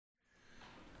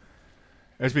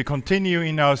As we continue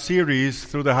in our series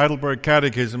through the Heidelberg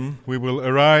Catechism, we will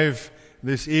arrive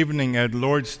this evening at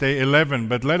Lord's Day 11.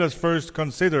 But let us first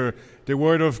consider the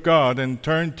Word of God and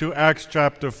turn to Acts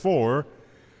chapter 4.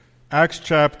 Acts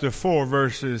chapter 4,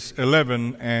 verses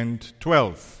 11 and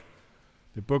 12.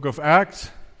 The book of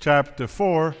Acts, chapter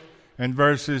 4, and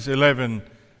verses 11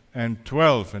 and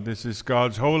 12. And this is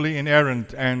God's holy,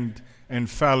 inerrant, and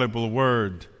infallible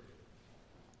Word.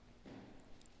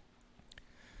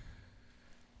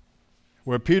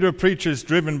 Where Peter preaches,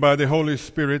 driven by the Holy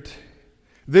Spirit,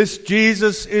 "This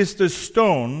Jesus is the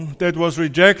stone that was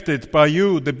rejected by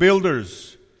you, the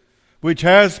builders, which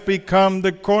has become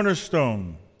the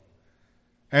cornerstone.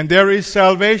 And there is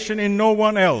salvation in no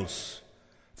one else,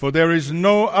 for there is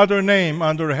no other name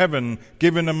under heaven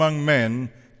given among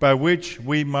men by which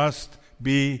we must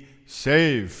be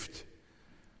saved."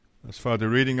 As for the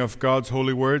reading of God's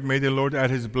holy word, may the Lord add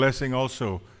his blessing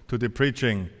also to the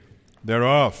preaching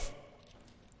thereof.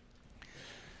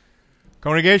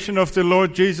 Congregation of the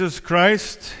Lord Jesus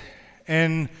Christ,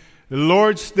 in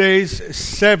Lord's Days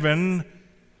 7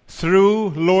 through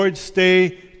Lord's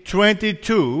Day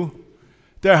 22,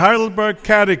 the Heidelberg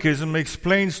Catechism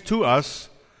explains to us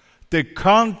the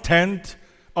content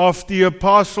of the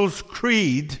Apostles'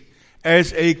 Creed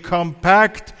as a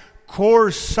compact core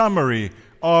summary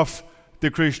of the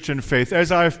Christian faith.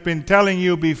 As I've been telling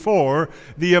you before,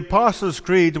 the Apostles'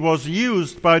 Creed was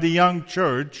used by the young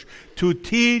church to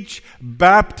teach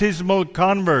baptismal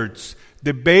converts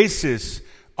the basis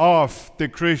of the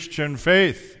Christian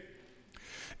faith.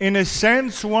 In a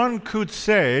sense, one could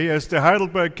say, as the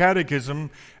Heidelberg Catechism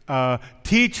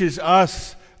teaches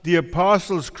us the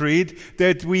Apostles' Creed,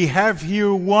 that we have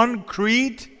here one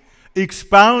creed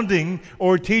expounding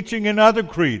or teaching another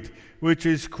creed, which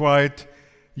is quite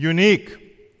unique.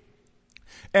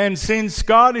 And since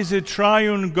God is a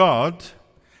triune God,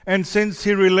 and since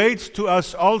He relates to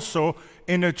us also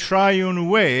in a triune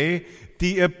way,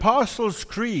 the Apostles'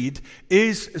 Creed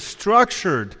is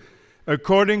structured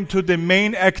according to the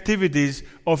main activities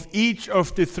of each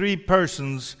of the three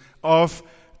persons of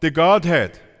the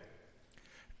Godhead.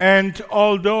 And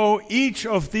although each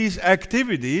of these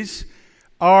activities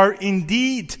are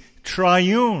indeed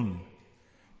triune,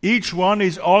 each one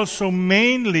is also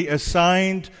mainly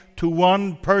assigned to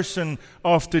one person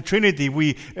of the Trinity.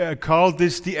 We call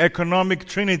this the economic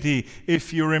Trinity,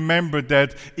 if you remember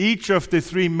that each of the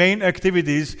three main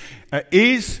activities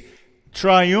is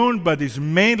triune, but is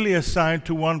mainly assigned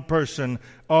to one person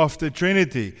of the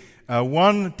Trinity.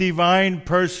 One divine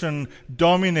person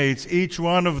dominates each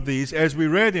one of these, as we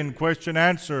read in question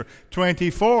answer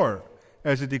 24.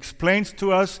 As it explains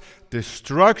to us the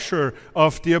structure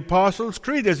of the Apostles'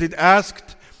 Creed, as it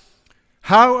asked,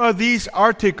 how are these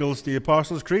articles, the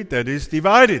Apostles' Creed, that is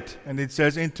divided? And it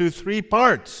says into three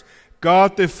parts: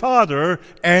 God the Father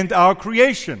and our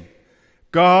creation,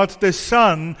 God the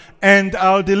Son and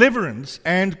our deliverance,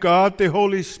 and God the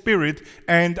Holy Spirit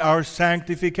and our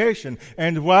sanctification.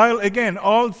 And while, again,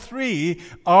 all three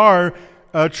are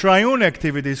triune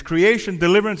activities, creation,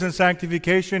 deliverance, and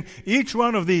sanctification, each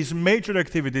one of these major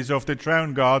activities of the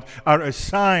triune God are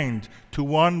assigned to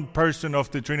one person of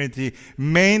the Trinity,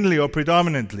 mainly or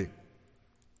predominantly.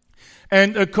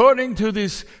 And according to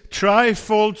this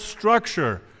trifold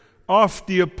structure of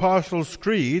the Apostles'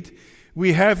 Creed,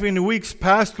 we have in weeks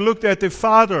past looked at the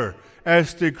Father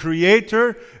as the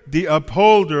creator, the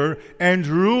upholder, and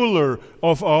ruler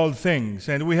of all things.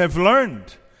 And we have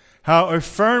learned how a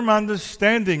firm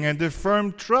understanding and a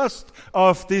firm trust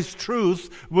of this truth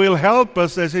will help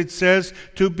us, as it says,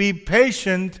 to be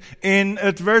patient in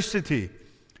adversity,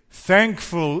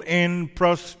 thankful in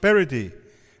prosperity.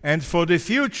 And for the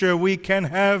future, we can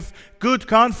have good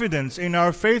confidence in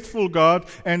our faithful God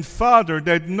and Father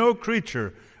that no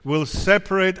creature will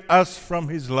separate us from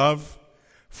His love.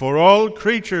 For all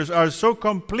creatures are so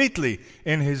completely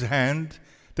in His hand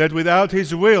that without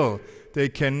His will they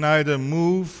can neither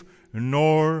move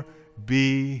nor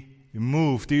be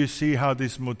moved. Do you see how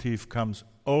this motif comes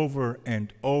over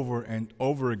and over and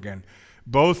over again?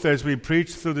 Both as we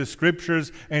preach through the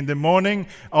Scriptures in the morning,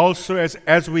 also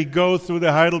as we go through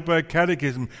the Heidelberg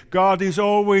Catechism. God is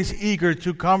always eager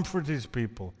to comfort His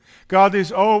people. God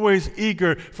is always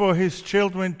eager for His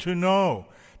children to know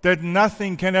that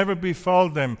nothing can ever befall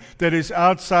them that is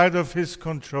outside of His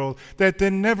control, that they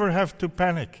never have to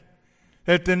panic,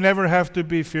 that they never have to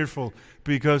be fearful,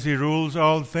 because He rules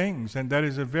all things. And that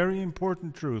is a very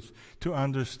important truth to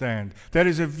understand. That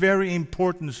is a very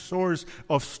important source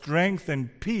of strength and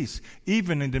peace,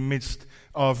 even in the midst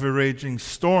of a raging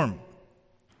storm.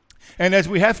 And as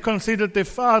we have considered the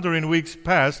Father in weeks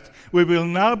past, we will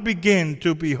now begin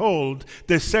to behold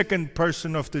the second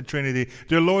person of the Trinity,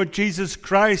 the Lord Jesus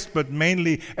Christ, but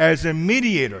mainly as a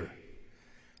mediator.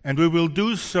 And we will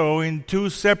do so in two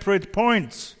separate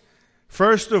points.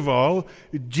 First of all,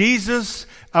 Jesus,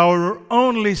 our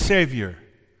only Savior.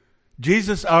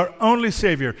 Jesus, our only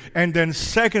Savior. And then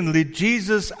secondly,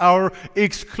 Jesus, our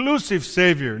exclusive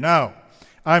Savior. Now,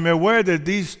 I'm aware that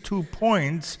these 2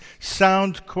 points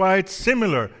sound quite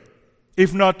similar,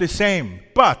 if not the same.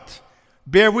 But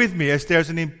bear with me, as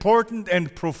there's an important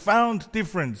and profound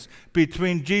difference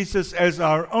between Jesus as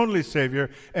our only Savior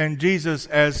and Jesus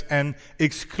as an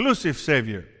exclusive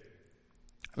Savior.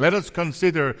 Let us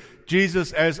consider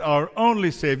Jesus as our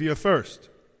only Savior first.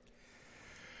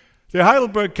 The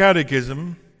Heidelberg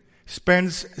Catechism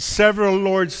spends several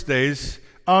Lord's Days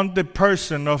on the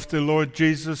person of the Lord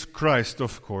Jesus Christ,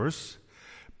 of course,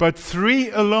 but 3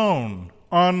 alone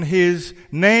on his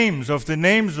names, of the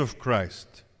names of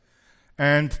Christ.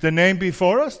 And the name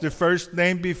before us, the first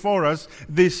name before us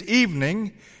this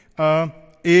evening,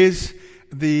 is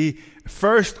the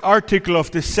first article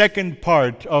of the second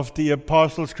part of the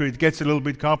Apostles' Creed. It gets a little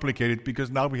bit complicated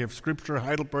because now we have Scripture,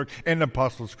 Heidelberg, and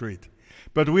Apostles' Creed.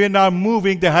 But we are now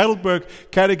moving, the Heidelberg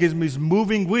Catechism is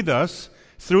moving with us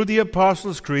through the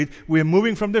Apostles' Creed. We are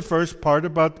moving from the first part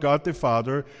about God the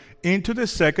Father into the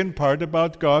second part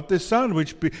about God the Son,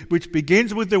 which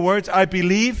begins with the words, I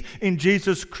believe in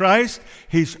Jesus Christ,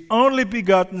 His only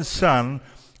begotten Son,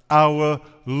 our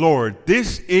Lord.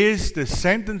 This is the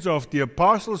sentence of the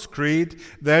Apostles' Creed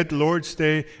that Lord's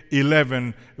Day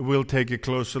 11 will take a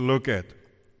closer look at.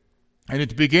 And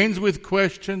it begins with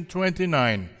question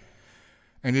 29.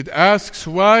 And it asks,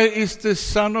 why is the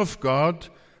Son of God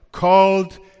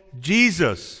called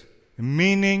Jesus,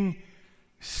 meaning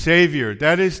Savior?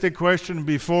 That is the question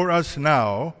before us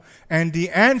now. And the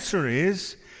answer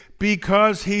is,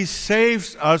 because He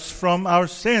saves us from our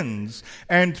sins,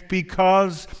 and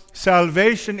because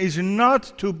salvation is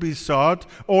not to be sought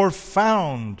or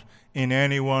found in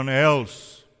anyone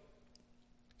else.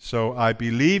 So I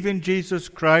believe in Jesus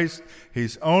Christ,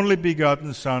 His only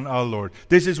begotten Son, our Lord.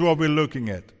 This is what we're looking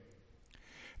at.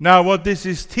 Now, what this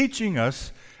is teaching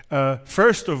us,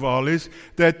 first of all, is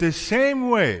that the same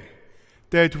way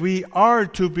that we are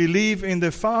to believe in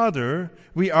the Father,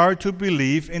 we are to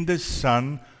believe in the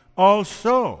Son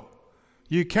also.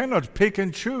 You cannot pick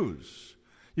and choose.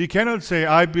 You cannot say,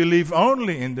 I believe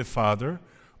only in the Father,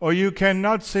 or you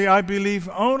cannot say, I believe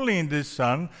only in the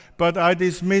Son, but I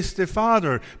dismiss the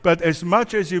Father. But as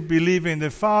much as you believe in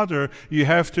the Father, you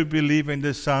have to believe in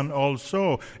the Son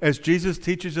also. As Jesus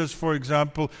teaches us, for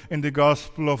example, in the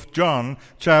Gospel of John,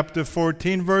 chapter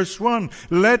 14, verse 1,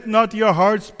 let not your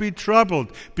hearts be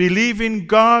troubled. Believe in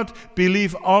God,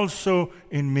 believe also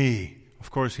in me. Of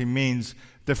course, he means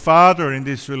the Father in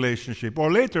this relationship.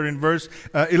 Or later in verse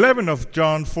 11 of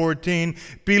John 14,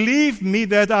 believe me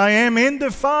that I am in the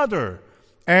Father,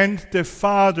 and the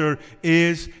Father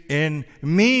is in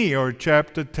me. Or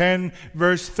chapter 10,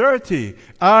 verse 30,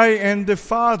 I and the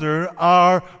Father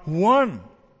are one.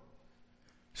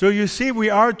 So you see, we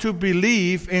are to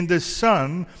believe in the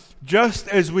Son just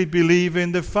as we believe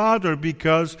in the Father,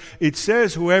 because it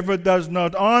says whoever does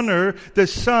not honor the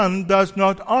Son does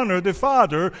not honor the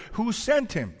Father who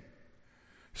sent him.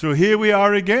 So here we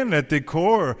are again at the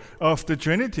core of the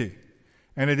Trinity.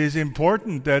 And it is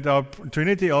important that our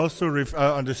Trinity also,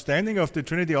 understanding of the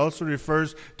Trinity also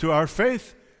refers to our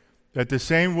faith. That the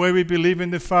same way we believe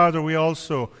in the Father, we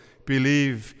also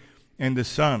believe in the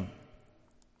Son.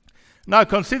 Now,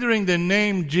 considering the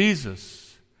name Jesus,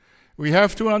 we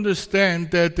have to understand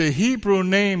that the Hebrew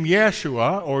name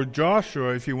Yeshua, or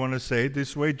Joshua if you want to say it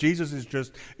this way, Jesus is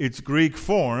just its Greek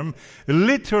form,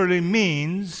 literally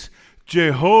means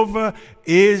Jehovah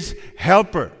is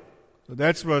helper. So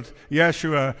that's what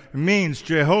Yeshua means.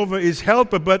 Jehovah is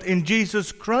helper. But in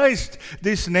Jesus Christ,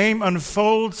 this name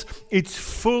unfolds its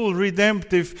full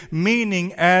redemptive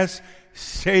meaning as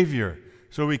Savior.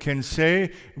 So we can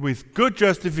say with good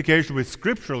justification, with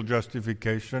scriptural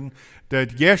justification,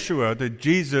 that Yeshua, that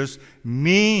Jesus,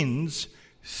 means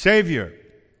Savior.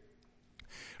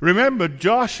 Remember,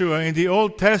 Joshua in the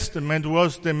Old Testament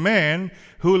was the man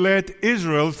who led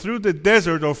Israel through the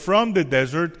desert, or from the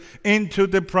desert into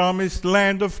the promised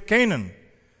land of Canaan.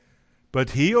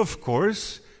 But he, of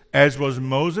course, as was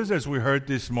Moses, as we heard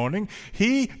this morning,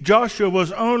 Joshua,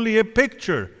 was only a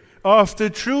picture of the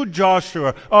true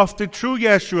Joshua, of the true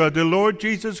Yeshua, the Lord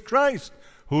Jesus Christ,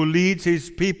 who leads his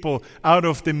people out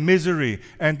of the misery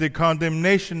and the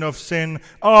condemnation of sin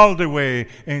all the way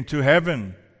into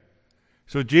heaven.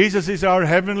 So Jesus is our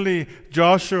heavenly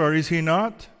Joshua, is he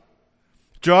not?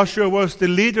 Joshua was the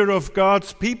leader of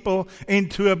God's people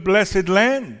into a blessed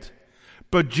land.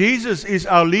 But Jesus is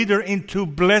our leader into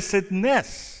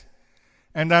blessedness.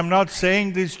 And I'm not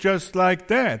saying this just like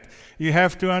that. You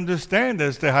have to understand,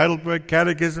 as the Heidelberg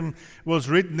Catechism was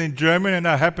written in German, and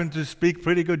I happen to speak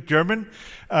pretty good German,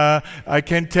 I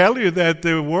can tell you that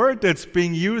the word that's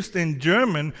being used in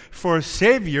German for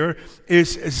Savior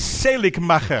is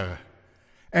Seligmacher.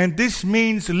 And this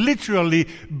means literally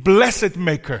blessed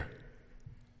maker.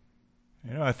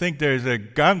 You know, I think there's a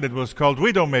gun that was called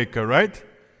Widowmaker, right?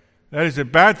 That is a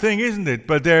bad thing, isn't it?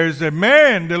 But there is a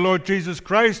man, the Lord Jesus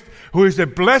Christ, who is a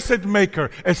blessed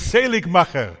maker, a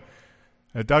Seligmacher.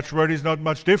 A Dutch word is not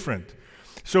much different.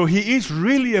 So he is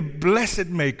really a blessed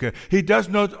maker. He does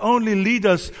not only lead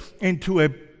us into a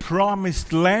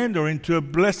promised land or into a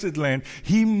blessed land.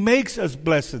 He makes us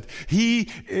blessed. He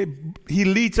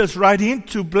leads us right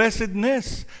into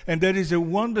blessedness. And that is a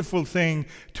wonderful thing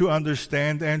to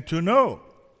understand and to know.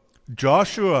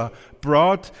 Joshua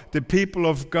brought the people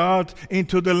of God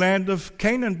into the land of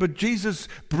Canaan, but Jesus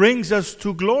brings us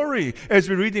to glory, as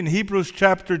we read in Hebrews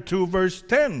chapter 2, verse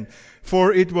 10.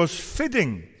 For it was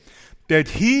fitting that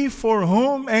he for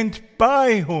whom and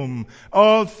by whom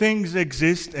all things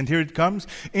exist, and here it comes,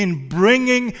 in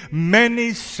bringing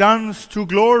many sons to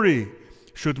glory,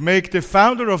 should make the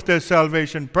founder of their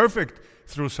salvation perfect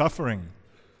through suffering.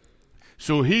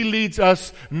 So he leads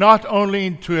us not only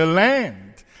into a land.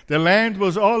 The land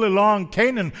was all along,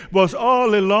 Canaan was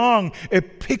all along a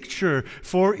picture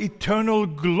for eternal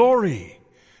glory.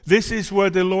 This is where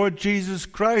the Lord Jesus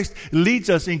Christ leads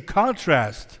us in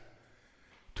contrast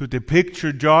to the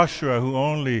picture Joshua, who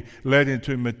only led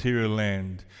into a material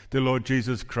land. The Lord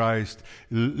Jesus Christ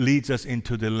leads us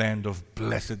into the land of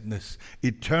blessedness,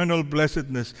 eternal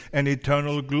blessedness and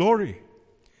eternal glory.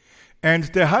 And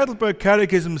the Heidelberg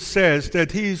Catechism says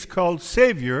that he is called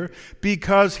Savior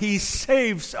because he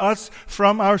saves us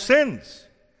from our sins.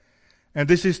 And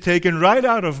this is taken right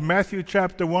out of Matthew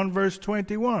chapter 1, verse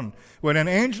 21, when an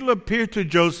angel appeared to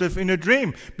Joseph in a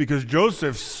dream, because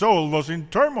Joseph's soul was in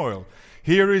turmoil.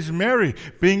 Here is Mary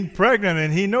being pregnant,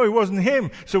 and he knew it wasn't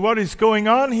him. So what is going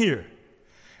on here?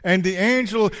 And the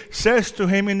angel says to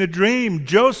him in a dream,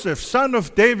 Joseph, son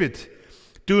of David,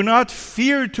 do not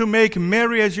fear to make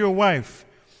Mary as your wife,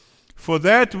 for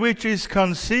that which is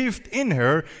conceived in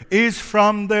her is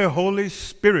from the Holy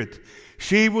Spirit.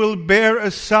 She will bear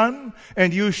a son,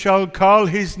 and you shall call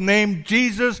his name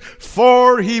Jesus,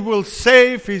 for he will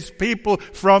save his people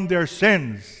from their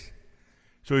sins.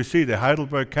 So you see, the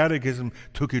Heidelberg Catechism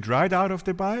took it right out of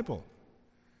the Bible.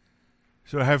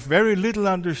 So I have very little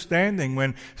understanding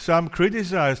when some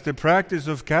criticize the practice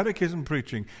of catechism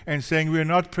preaching and saying we're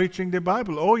not preaching the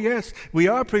Bible. Oh yes, we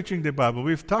are preaching the Bible.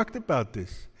 We've talked about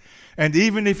this. And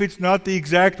even if it's not the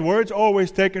exact words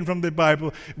always taken from the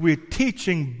Bible, we're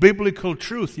teaching biblical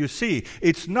truth. You see,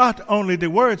 it's not only the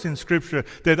words in Scripture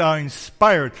that are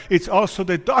inspired, it's also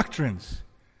the doctrines.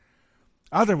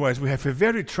 Otherwise, we have a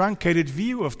very truncated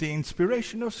view of the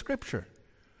inspiration of Scripture.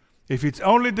 If it's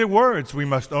only the words, we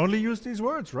must only use these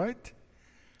words, right?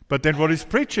 But then what is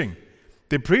preaching?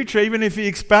 The preacher, even if he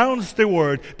expounds the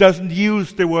word, doesn't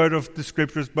use the word of the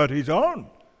Scriptures but his own.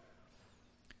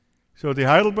 So the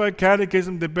Heidelberg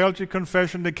Catechism, the Belgic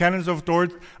Confession, the Canons of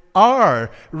Dort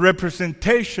are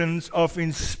representations of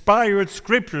inspired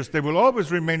Scriptures. They will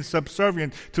always remain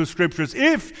subservient to Scriptures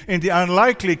if, in the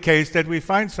unlikely case that we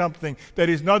find something that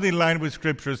is not in line with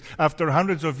Scriptures after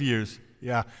hundreds of years.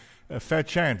 Yeah, a fat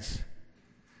chance.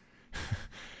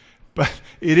 But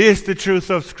it is the truth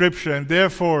of Scripture, and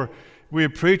therefore we're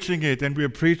preaching it, and we're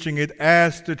preaching it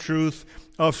as the truth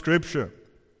of Scripture.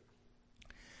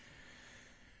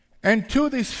 And to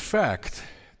this fact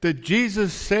that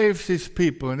Jesus saves his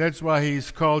people, and that's why he is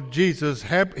called Jesus,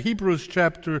 Hebrews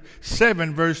chapter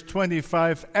 7 verse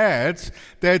 25 adds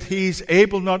that he is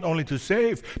able not only to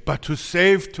save, but to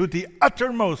save to the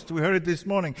uttermost. We heard it this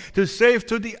morning. To save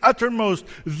to the uttermost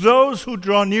those who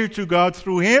draw near to God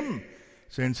through him,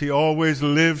 since he always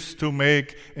lives to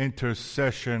make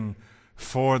intercession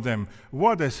for them.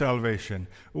 What a salvation.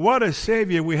 What a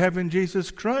Savior we have in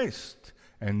Jesus Christ.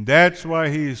 And that's why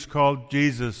he is called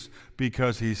Jesus,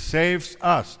 because he saves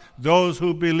us, those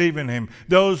who believe in him,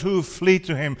 those who flee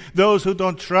to him, those who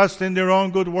don't trust in their own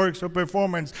good works or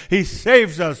performance. He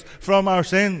saves us from our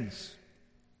sins.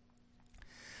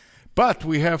 But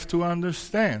we have to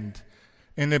understand,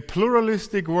 in a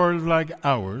pluralistic world like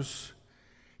ours,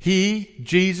 he,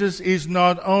 Jesus, is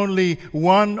not only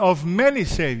one of many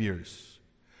saviors.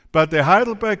 But the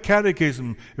Heidelberg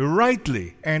Catechism,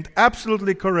 rightly and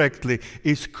absolutely correctly,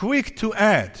 is quick to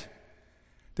add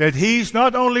That He's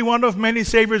not only one of many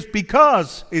Saviors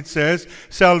because, it says,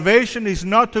 salvation is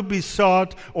not to be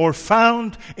sought or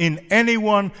found in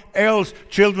anyone else.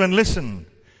 Children, listen.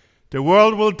 The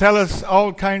world will tell us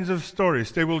all kinds of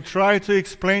stories. They will try to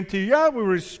explain to you, we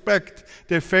respect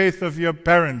the faith of your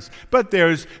parents, but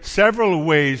there's several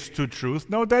ways to truth.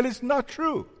 No, that is not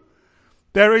true.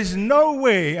 There is no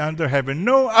way under heaven,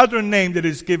 no other name that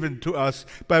is given to us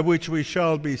by which we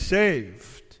shall be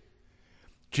saved.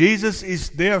 Jesus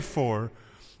is therefore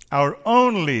our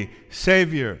only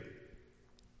Savior.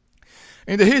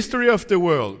 In the history of the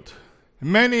world,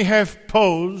 many have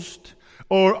posed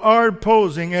or are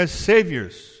posing as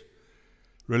saviors.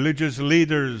 Religious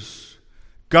leaders,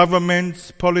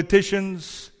 governments,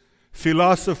 politicians,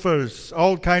 philosophers,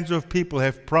 all kinds of people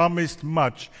have promised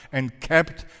much and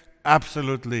kept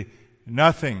absolutely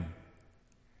nothing.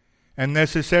 And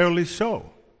necessarily so.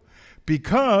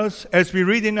 Because, as we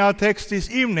read in our text this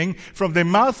evening, from the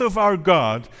mouth of our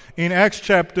God in Acts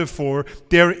chapter 4,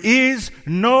 there is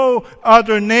no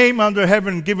other name under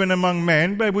heaven given among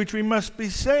men by which we must be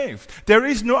saved. There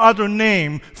is no other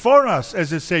name for us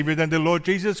as a Savior than the Lord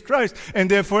Jesus Christ.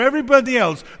 And therefore everybody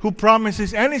else who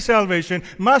promises any salvation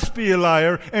must be a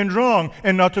liar and wrong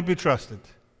and not to be trusted.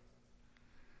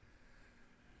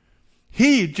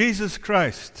 He, Jesus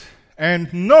Christ,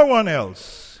 and no one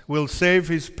else will save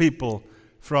His people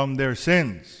from their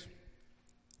sins.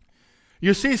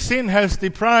 You see, sin has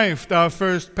deprived our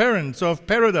first parents of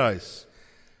paradise,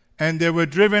 and they were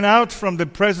driven out from the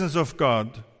presence of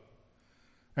God.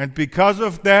 And because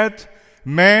of that,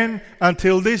 man,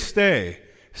 until this day,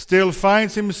 still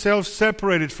finds himself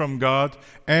separated from God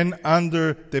and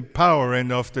under the power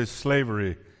and of the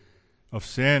slavery of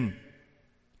sin.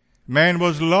 Man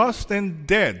was lost and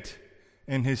dead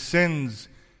in his sins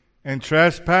and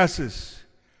trespasses.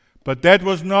 But that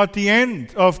was not the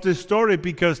end of the story,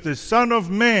 because the Son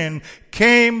of Man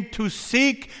came to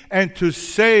seek and to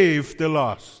save the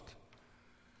lost.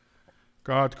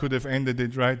 God could have ended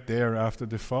it right there after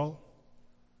the fall,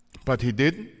 but He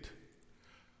didn't.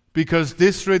 Because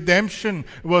this redemption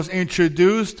was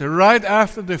introduced right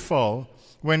after the fall,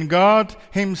 when God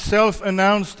Himself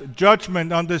announced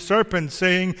judgment on the serpent,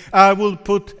 saying, I will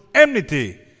put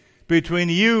enmity between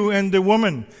you and the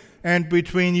woman, and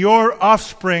between your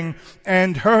offspring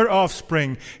and her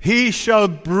offspring. He shall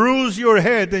bruise your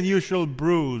head, and you shall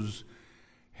bruise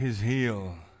his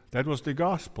heel. That was the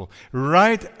gospel.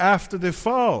 Right after the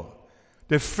fall.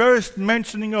 The first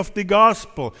mentioning of the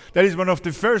gospel. That is one of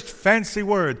the first fancy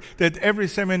words that every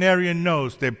seminarian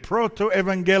knows. The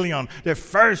proto-evangelion. The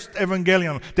first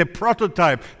evangelion. The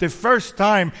prototype. The first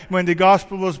time when the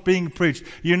gospel was being preached.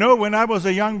 You know, when I was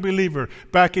a young believer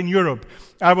back in Europe,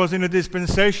 I was in a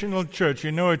dispensational church.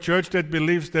 You know, a church that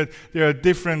believes that there are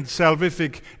different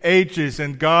salvific ages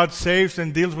and God saves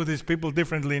and deals with His people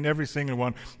differently in every single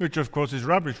one, which of course is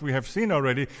rubbish. We have seen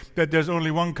already that there's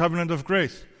only one covenant of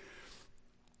grace.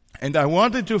 And I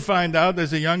wanted to find out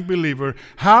as a young believer,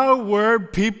 how were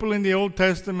people in the Old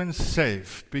Testament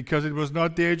saved? Because it was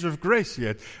not the age of grace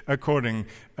yet, according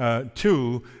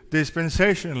to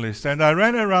dispensationalists. And I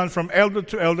ran around from elder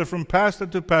to elder, from pastor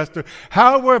to pastor.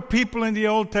 How were people in the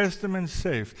Old Testament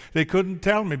saved? They couldn't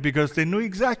tell me, because they knew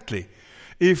exactly.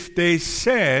 If they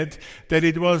said that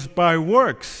it was by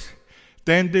works,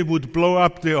 then they would blow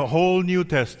up the whole New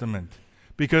Testament.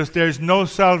 Because there's no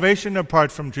salvation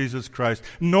apart from Jesus Christ.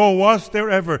 Nor was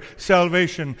there ever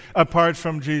salvation apart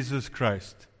from Jesus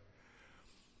Christ.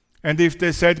 And if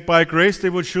they said by grace,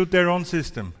 they would shoot their own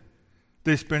system.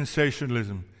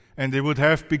 Dispensationalism. And they would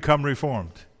have become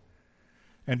reformed.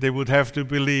 And they would have to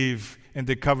believe in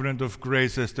the covenant of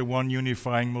grace as the one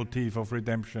unifying motif of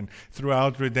redemption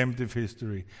throughout redemptive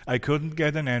history. I couldn't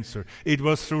get an answer. It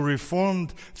was through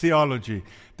Reformed theology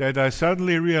that I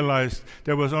suddenly realized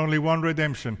there was only one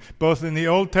redemption, both in the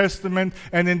Old Testament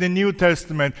and in the New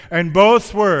Testament, and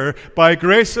both were by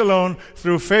grace alone,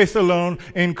 through faith alone,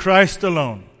 in Christ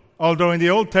alone. Although in the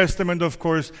Old Testament, of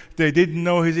course, they didn't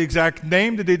know His exact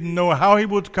name, they didn't know how He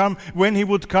would come, when He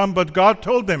would come, but God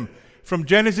told them, from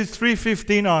Genesis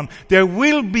 3:15 on, there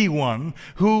will be one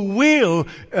who will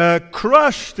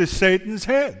crush the Satan's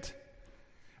head.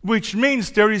 Which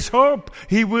means there is hope.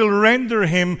 He will render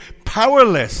him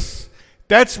powerless.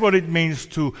 That's what it means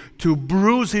to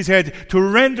bruise his head, to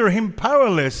render him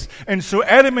powerless. And so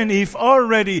Adam and Eve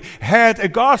already had a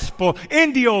gospel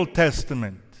in the Old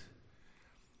Testament.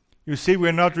 You see,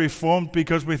 we're not reformed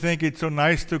because we think it's so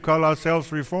nice to call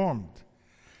ourselves reformed.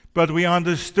 But we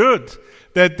understood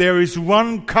that there is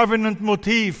one covenant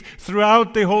motif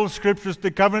throughout the whole Scriptures,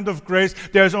 the covenant of grace.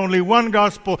 There's only one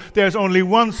gospel, there's only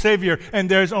one Savior,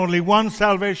 and there's only one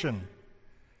salvation.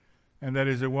 And that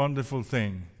is a wonderful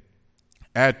thing.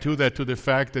 Add to that to the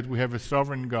fact that we have a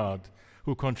sovereign God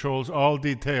who controls all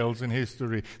details in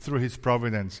history through his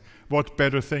providence. What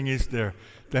better thing is there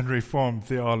than Reformed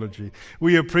theology?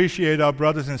 We appreciate our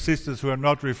brothers and sisters who are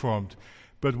not Reformed,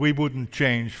 but we wouldn't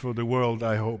change for the world,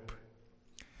 I hope.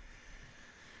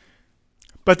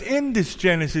 But in this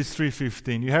Genesis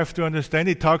 3:15, you have to understand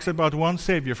it talks about one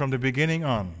Savior from the beginning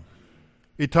on.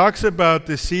 It talks about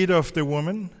the seed of the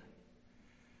woman,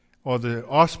 or the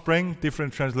offspring.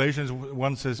 Different translations,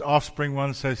 one says offspring,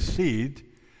 one says seed.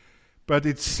 But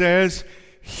it says,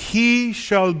 he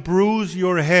shall bruise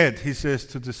your head, he says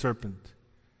to the serpent.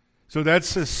 So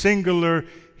that's a singular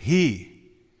he.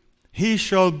 He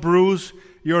shall bruise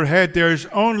your head. There is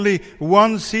only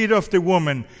one seed of the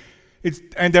woman.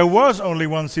 And there was only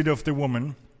one seed of the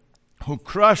woman who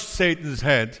crushed Satan's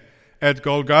head at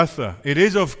Golgotha. It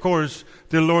is, of course,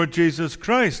 the Lord Jesus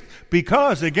Christ.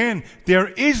 Because, again, there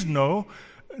is nor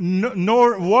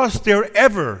was there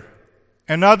ever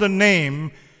another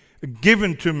name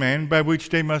given to men by which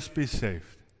they must be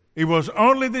saved. It was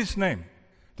only this name.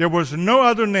 There was no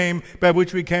other name by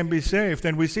which we can be saved.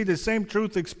 And we see the same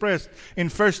truth expressed in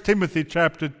 1 Timothy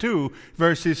chapter 2,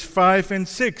 verses 5 and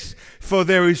 6. For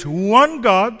there is one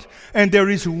God, and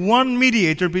there is one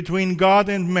mediator between God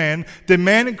and man, the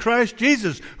man Christ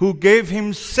Jesus, who gave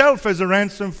himself as a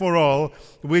ransom for all,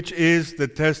 which is the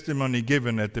testimony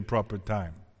given at the proper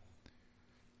time.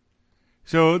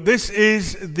 So this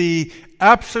is the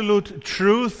absolute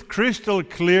truth, crystal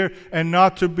clear, and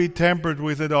not to be tampered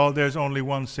with at all. There's only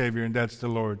one Savior, and that's the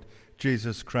Lord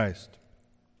Jesus Christ.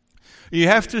 You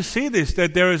have to see this,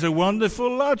 that there is a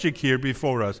wonderful logic here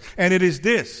before us, and it is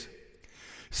this.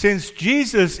 Since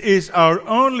Jesus is our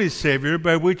only Savior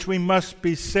by which we must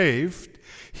be saved,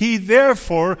 he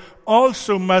therefore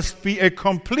also must be a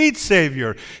complete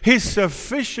Savior. His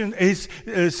salvation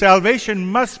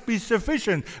must be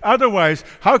sufficient. Otherwise,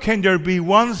 how can there be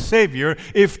one Savior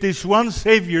if this one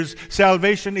Savior's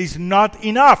salvation is not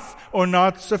enough or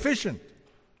not sufficient?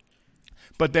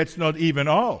 But that's not even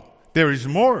all. There is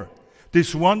more.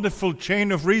 This wonderful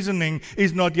chain of reasoning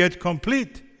is not yet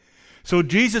complete. So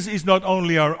Jesus is not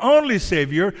only our only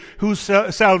Savior, whose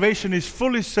salvation is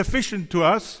fully sufficient to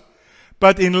us,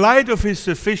 but in light of his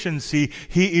sufficiency,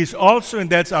 he is also, and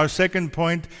that's our second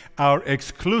point, our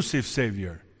exclusive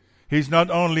Savior. He's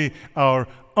not only our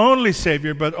only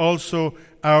Savior, but also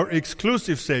our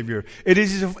exclusive Savior. It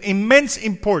is of immense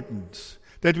importance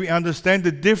that we understand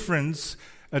the difference,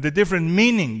 the different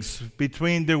meanings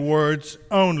between the words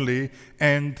only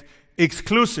and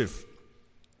exclusive.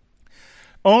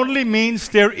 Only means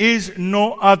there is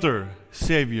no other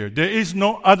Savior. There is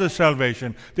no other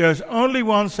salvation. There is only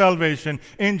one salvation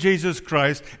in Jesus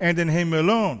Christ and in him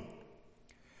alone.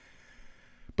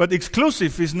 But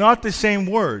exclusive is not the same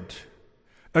word.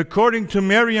 According to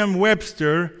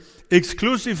Merriam-Webster,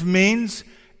 exclusive means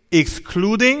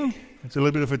excluding, it's a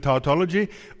little bit of a tautology,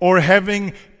 or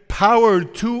having power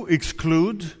to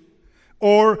exclude,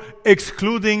 or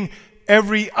excluding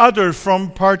every other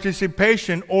from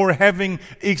participation, or having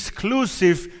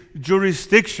exclusive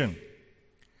jurisdiction.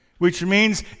 Which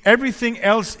means everything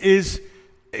else is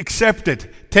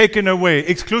accepted, taken away.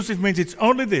 Exclusive means it's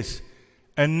only this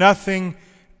and nothing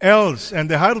else. And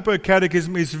the Heidelberg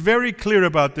Catechism is very clear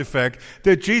about the fact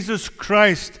that Jesus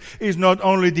Christ is not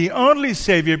only the only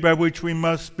Savior by which we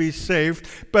must be saved,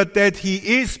 but that he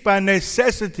is by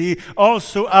necessity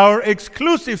also our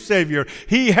exclusive Savior.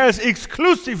 He has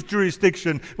exclusive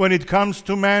jurisdiction when it comes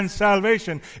to man's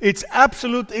salvation. It's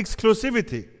absolute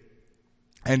exclusivity.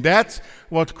 And that's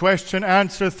what question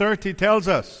answer 30 tells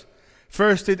us.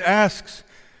 First it asks,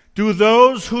 do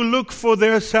those who look for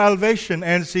their salvation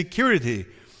and security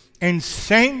in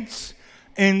saints,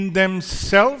 in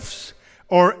themselves,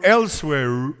 or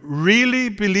elsewhere really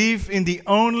believe in the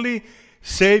only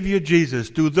Savior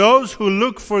Jesus? Do those who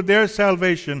look for their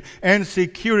salvation and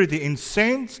security in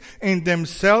saints, in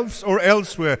themselves, or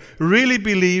elsewhere really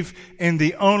believe in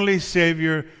the only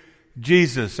Savior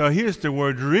Jesus? So here's the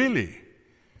word really,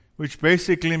 which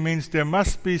basically means there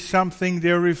must be something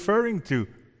they're referring to.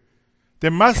 There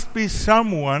must be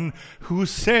someone who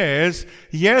says,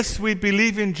 yes, we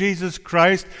believe in Jesus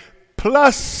Christ,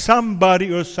 plus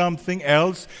somebody or something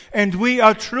else, and we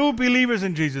are true believers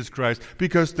in Jesus Christ,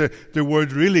 because the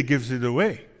word really gives it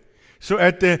away. So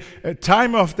at the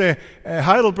time of the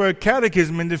Heidelberg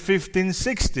Catechism in the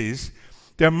 1560s,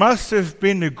 there must have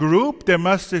been a group, there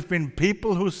must have been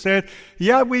people who said,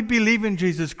 yeah, we believe in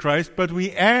Jesus Christ, but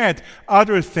we add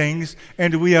other things,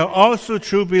 and we are also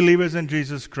true believers in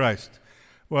Jesus Christ.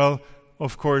 Well,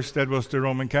 of course, that was the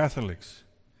Roman Catholics.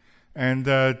 And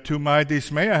to my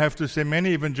dismay, I have to say,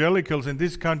 many evangelicals in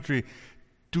this country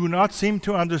do not seem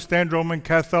to understand Roman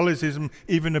Catholicism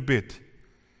even a bit.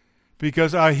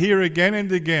 Because I hear again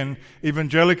and again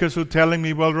evangelicals who are telling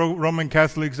me, well, Roman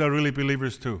Catholics are really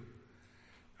believers too.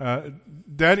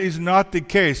 That is not the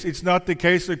case. It's not the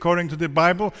case according to the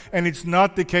Bible, and it's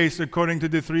not the case according to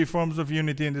the three forms of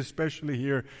unity, and especially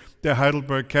here, the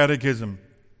Heidelberg Catechism.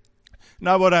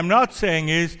 Now, what I'm not saying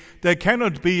is there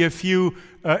cannot be a few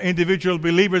individual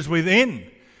believers within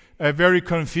a very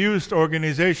confused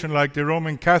organization like the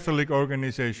Roman Catholic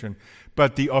organization.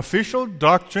 But the official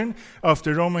doctrine of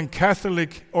the Roman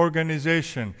Catholic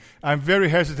organization, I'm very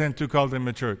hesitant to call them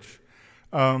a church.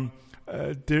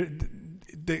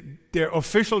 Their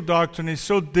official doctrine is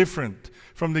so different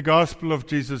from the gospel of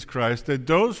Jesus Christ that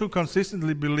those who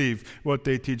consistently believe what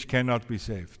they teach cannot be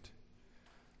saved.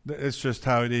 That's just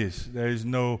how it is. There is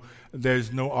no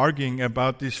arguing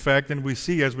about this fact, and we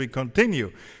see as we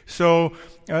continue. So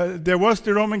there was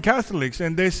the Roman Catholics,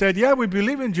 and they said, yeah, we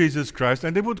believe in Jesus Christ,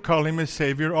 and they would call him a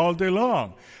savior all day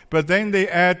long. But then they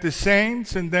add the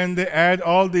saints, and then they add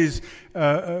all these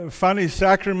funny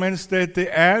sacraments that they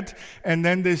add, and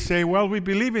then they say, well, we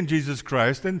believe in Jesus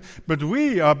Christ. But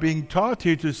we are being taught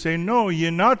here to say, no,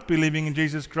 you're not believing in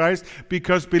Jesus Christ,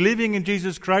 because believing in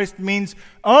Jesus Christ means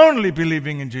only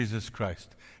believing in Jesus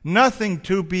Christ. Nothing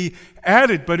to be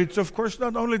added, but it's of course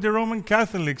not only the Roman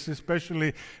Catholics,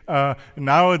 especially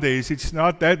nowadays. It's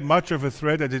not that much of a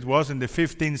threat as it was in the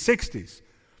 1560s.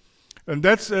 And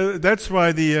that's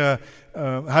why the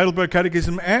Heidelberg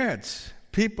Catechism adds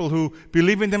people who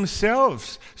believe in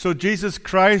themselves. So Jesus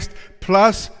Christ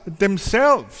plus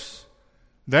themselves.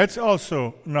 That's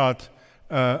also not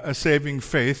a saving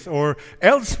faith. Or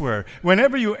elsewhere,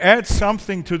 whenever you add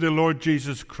something to the Lord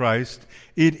Jesus Christ,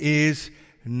 it is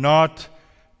not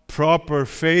proper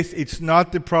faith. It's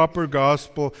not the proper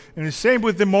gospel. And the same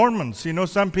with the Mormons. You know,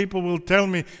 some people will tell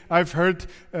me, I've heard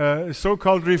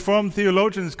so-called Reformed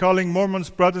theologians calling Mormons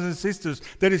brothers and sisters.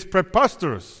 That is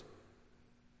preposterous.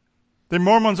 The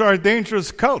Mormons are a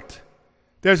dangerous cult.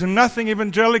 There's nothing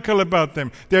evangelical about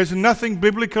them. There's nothing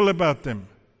biblical about them.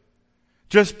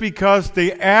 Just because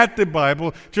they add the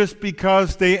Bible, just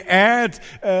because they add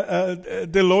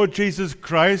the Lord Jesus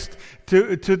Christ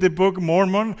to the Book of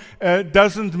Mormon,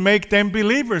 doesn't make them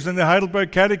believers. And the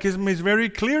Heidelberg Catechism is very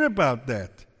clear about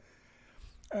that.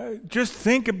 Just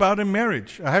think about a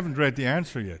marriage. I haven't read the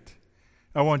answer yet.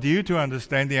 I want you to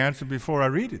understand the answer before I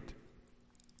read it.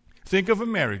 Think of a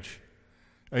marriage.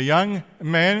 A young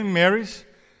man marries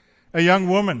a young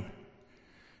woman.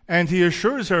 And he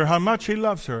assures her how much he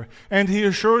loves her. And he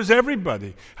assures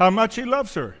everybody how much he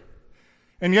loves her.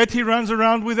 And yet he runs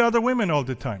around with other women all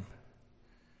the time.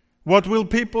 What will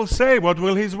people say? What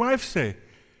will his wife say?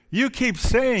 You keep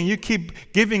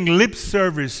giving lip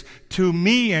service to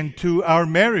me and to our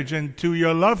marriage and to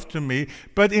your love to me.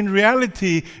 But in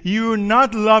reality, you're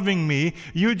not loving me.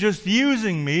 You're just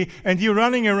using me. And you're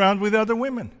running around with other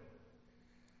women.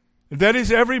 That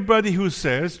is everybody who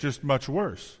says, just much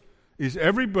worse, is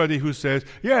everybody who says,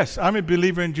 yes, I'm a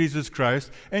believer in Jesus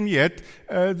Christ, and yet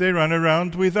they run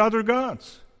around with other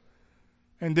gods.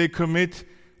 And they commit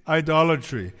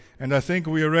idolatry. And I think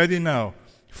we are ready now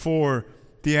for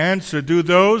the answer. Do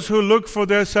those who look for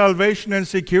their salvation and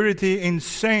security in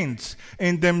saints,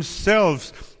 in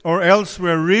themselves, or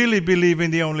elsewhere really believe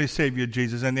in the only Savior,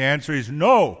 Jesus? And the answer is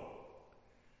no.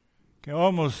 You can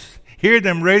almost hear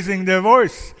them raising their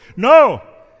voice. No.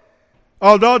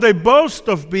 Although they boast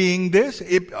of being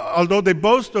although they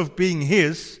boast of being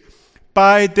His,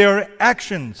 by their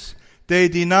actions they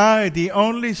deny the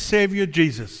only Savior,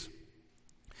 Jesus.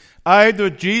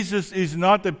 Either Jesus is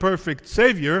not a perfect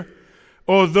Savior,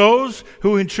 or those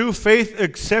who in true faith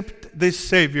accept this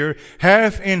Savior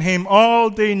have in Him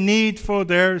all they need for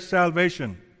their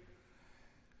salvation.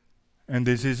 And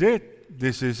this is it.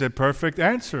 This is a perfect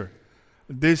answer.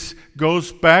 This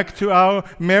goes back to our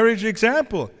marriage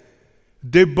example.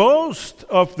 They boast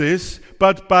of this,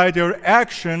 but by their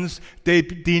actions they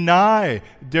deny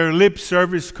their lip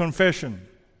service confession.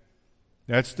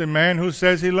 That's the man who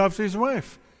says he loves his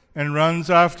wife and runs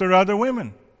after other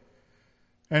women.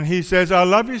 And he says, I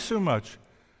love you so much.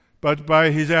 But by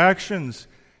his actions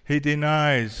he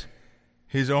denies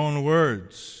his own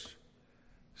words.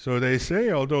 So they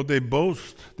say, although they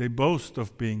boast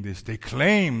of being this. They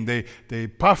claim, they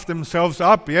puff themselves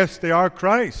up. Yes, they are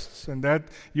Christ's. And that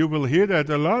you will hear that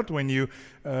a lot when you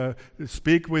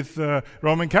speak with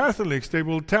Roman Catholics. They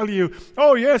will tell you,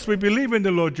 oh yes, we believe in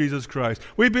the Lord Jesus Christ.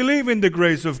 We believe in the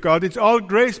grace of God. It's all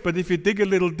grace, but if you dig a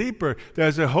little deeper,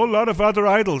 there's a whole lot of other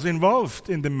idols involved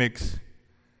in the mix.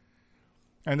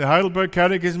 And the Heidelberg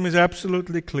Catechism is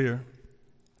absolutely clear.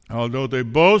 Although they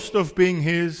boast of being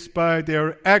His, by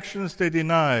their actions they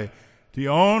deny the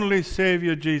only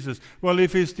Savior, Jesus. Well,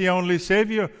 if He's the only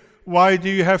Savior, why do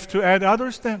you have to add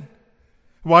others then?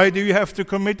 Why do you have to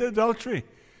commit adultery?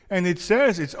 And it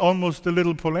says, it's almost a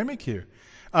little polemic here.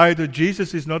 Either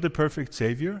Jesus is not a perfect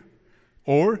Savior,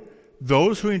 or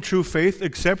those who in true faith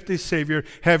accept this Savior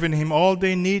have in Him all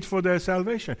they need for their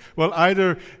salvation. Well,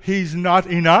 either He's not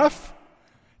enough.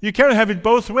 You cannot have it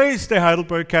both ways, the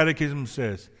Heidelberg Catechism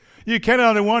says. You cannot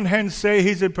on the one hand say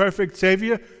He's a perfect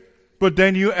Savior, but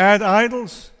then you add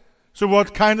idols. So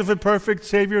what kind of a perfect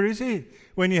Savior is He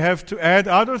when you have to add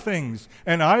other things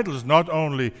and idols, not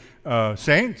only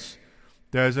saints?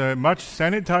 There's a much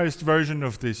sanitized version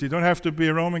of this. You don't have to be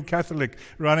a Roman Catholic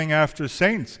running after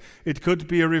saints. It could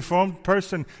be a Reformed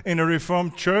person in a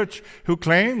Reformed church who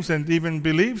claims and even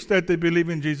believes that they believe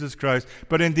in Jesus Christ.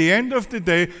 But in the end of the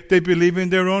day, they believe in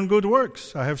their own good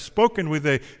works. I have spoken with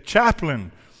a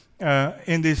chaplain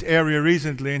in this area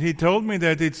recently, and he told me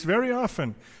that it's very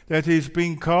often that he's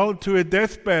being called to a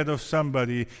deathbed of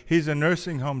somebody. He's a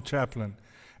nursing home chaplain.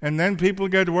 And then people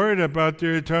get worried about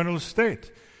their eternal state.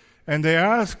 And they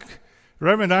ask,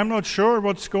 Reverend, I'm not sure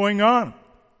what's going on.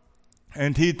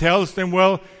 And he tells them,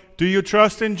 well, do you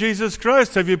trust in Jesus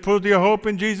Christ? Have you put your hope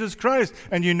in Jesus Christ?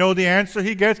 And you know the answer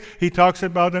he gets? He talks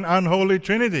about an unholy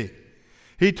trinity.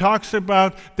 He talks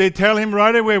about, they tell him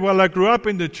right away, well, I grew up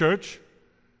in the church.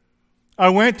 I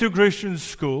went to Christian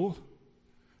school.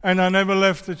 And I never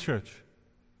left the church.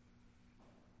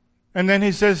 And then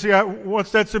he says, yeah,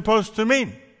 what's that supposed to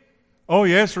mean? Oh,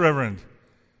 yes, Reverend.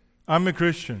 I'm a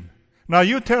Christian. Now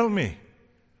you tell me,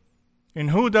 in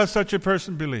who does such a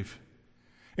person believe?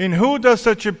 In who does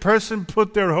such a person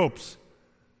put their hopes?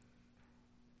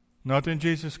 Not in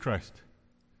Jesus Christ,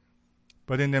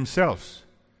 but in themselves.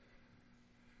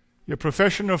 Your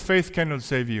profession of faith cannot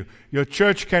save you. Your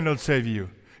church cannot save you.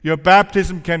 Your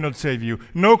baptism cannot save you.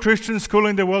 No Christian school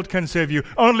in the world can save you.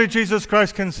 Only Jesus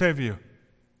Christ can save you.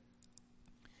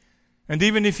 And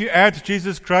even if you add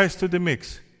Jesus Christ to the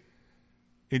mix,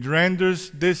 it renders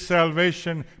this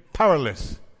salvation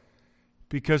powerless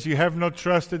because you have not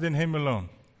trusted in Him alone.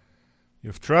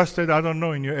 You've trusted, I don't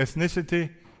know, in your ethnicity,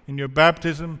 in your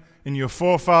baptism, in your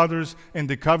forefathers, in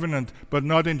the covenant, but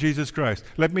not in Jesus Christ.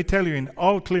 Let me tell you in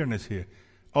all clearness here,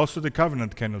 also the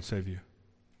covenant cannot save you.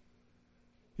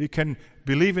 You can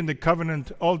believe in the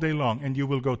covenant all day long and you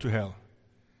will go to hell.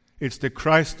 It's the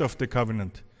Christ of the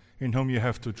covenant in whom you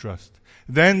have to trust.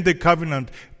 Then the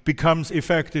covenant becomes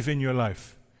effective in your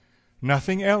life.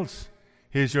 Nothing else.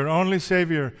 He is your only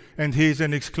Savior, and He is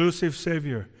an exclusive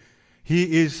Savior.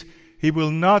 He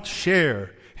will not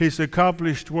share His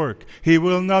accomplished work. He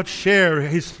will not share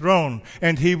His throne,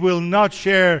 and He will not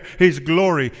share His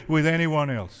glory with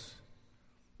anyone else.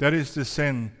 That is the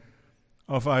sin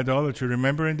of idolatry.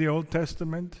 Remember in the Old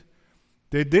Testament?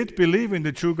 They did believe in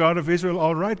the true God of Israel,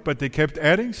 all right, but they kept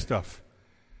adding stuff.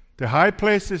 The high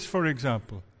places, for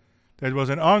example. That was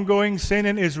an ongoing sin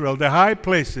in Israel. The high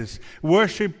places,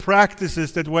 worship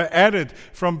practices that were added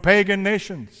from pagan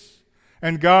nations.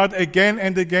 And God again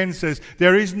and again says,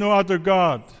 there is no other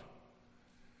God.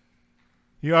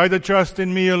 You either trust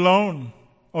in me alone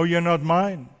or you're not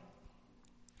mine.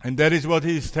 And that is what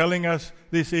He's telling us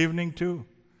this evening too.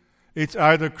 It's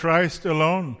either Christ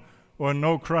alone or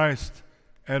no Christ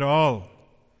at all.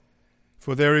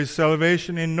 For there is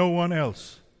salvation in no one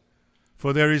else.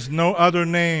 For there is no other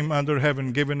name under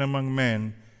heaven given among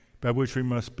men by which we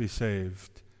must be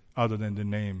saved, other than the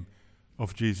name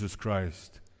of Jesus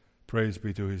Christ. Praise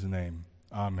be to His name.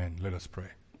 Amen. Let us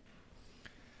pray.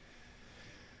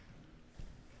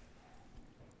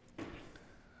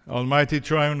 Almighty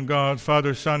triune God,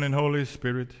 Father, Son, and Holy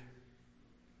Spirit,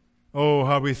 oh,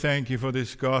 how we thank You for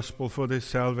this gospel, for this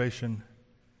salvation,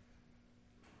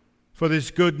 for this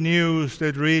good news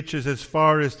that reaches as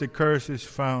far as the curse is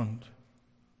found.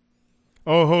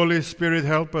 Oh, Holy Spirit,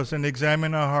 help us and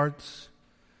examine our hearts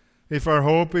if our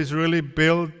hope is really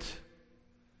built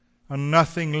on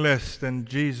nothing less than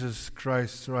Jesus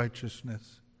Christ's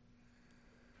righteousness.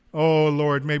 Oh,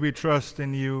 Lord, may we trust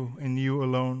in You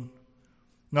alone,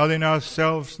 not in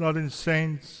ourselves, not in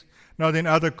saints, not in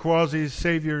other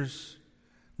quasi-saviors,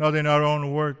 not in our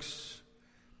own works,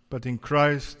 but in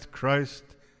Christ,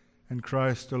 and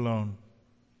Christ alone.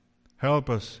 Help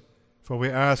us, for we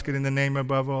ask it in the name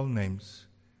above all names,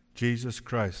 Jesus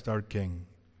Christ, our King.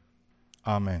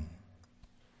 Amen.